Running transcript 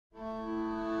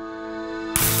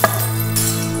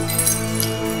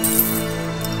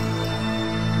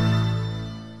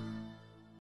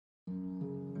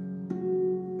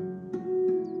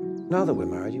Now that we're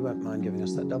married, you won't mind giving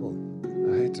us that double.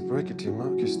 I hate to break it to you,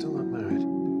 Mark, you're still not married.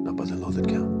 Not by the law that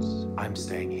counts. I'm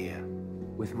staying here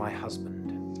with my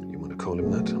husband. You want to call him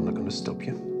that? I'm not going to stop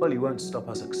you. Well, you won't stop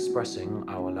us expressing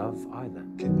our love either.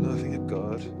 Keep laughing at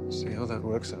God. See how that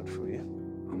works out for you.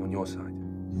 I'm on your side.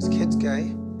 This kid's gay.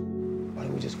 Why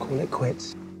don't we just call it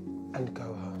quits and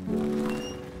go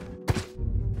home?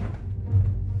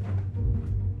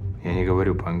 Я не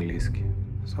говорю по-английски.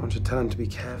 Someone should tell him to be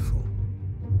careful.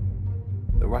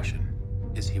 The Russian,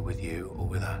 is he with you or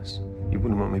with us? You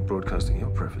wouldn't want me broadcasting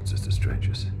your preferences to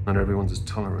strangers. Not everyone's as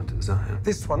tolerant as I am.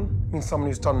 This one means someone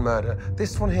who's done murder.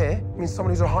 This one here means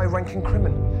someone who's a high-ranking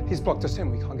criminal. He's blocked us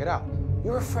in, we can't get out.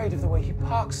 You're afraid of the way he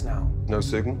parks now. No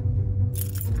signal?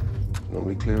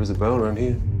 Normally clear as a bell around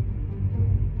here.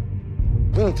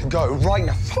 We need to go right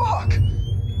now. Fuck!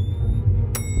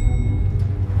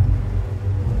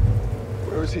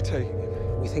 Where is he taking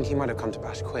him? We think he might have come to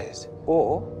bash quiz.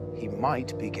 Or he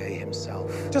might be gay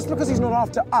himself. Just because he's not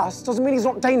after us doesn't mean he's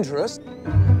not dangerous.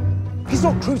 He's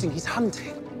not cruising, he's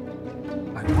hunting.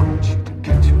 I want you to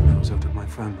get your nose out of my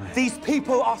family. These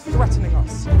people are threatening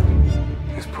us.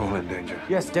 Is Paul in danger?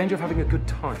 Yes, danger of having a good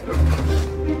time.